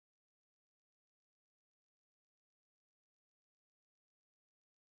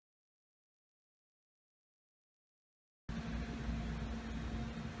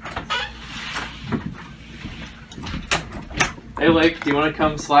Hey Lake, do you want to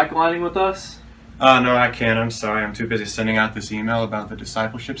come slacklining with us? No, I can't. I'm sorry. I'm too busy sending out this email about the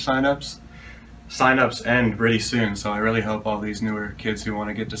discipleship signups. Signups end pretty soon, so I really hope all these newer kids who want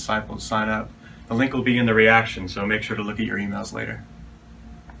to get discipled sign up. The link will be in the reaction, so make sure to look at your emails later.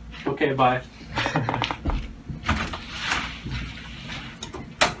 Okay, bye.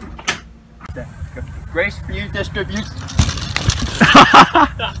 Grace Food Distribution.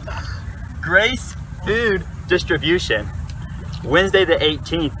 Grace Food Distribution. Wednesday the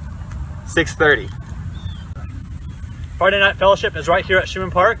 18th, 6:30. Friday Night Fellowship is right here at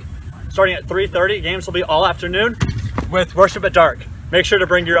Schumann Park. Starting at 3:30, games will be all afternoon with worship at dark. Make sure to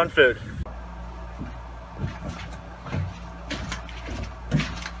bring your own food.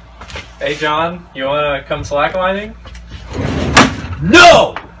 Hey John, you want to come slacklining?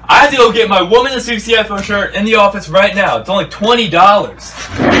 No! I have to go get my Woman in CCFO shirt in the office right now. It's only $20.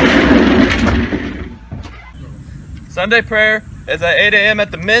 Sunday prayer is at 8 a.m. at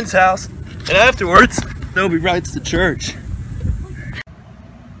the men's house, and afterwards, there'll be rides to church.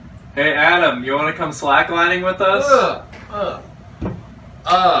 Hey Adam, you want to come slacklining with us?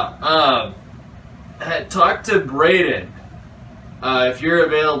 Talk to Braden if you're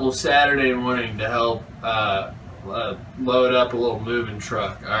available Saturday morning to help load up a little moving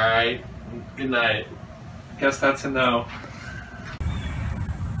truck. All right. Good night. Guess that's a no.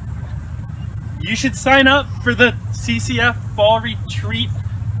 You should sign up for the CCF Fall Retreat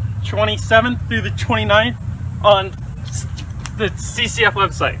 27th through the 29th on the CCF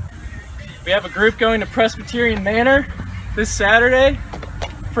website. We have a group going to Presbyterian Manor this Saturday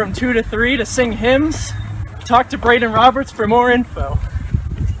from 2 to 3 to sing hymns. Talk to Braden Roberts for more info.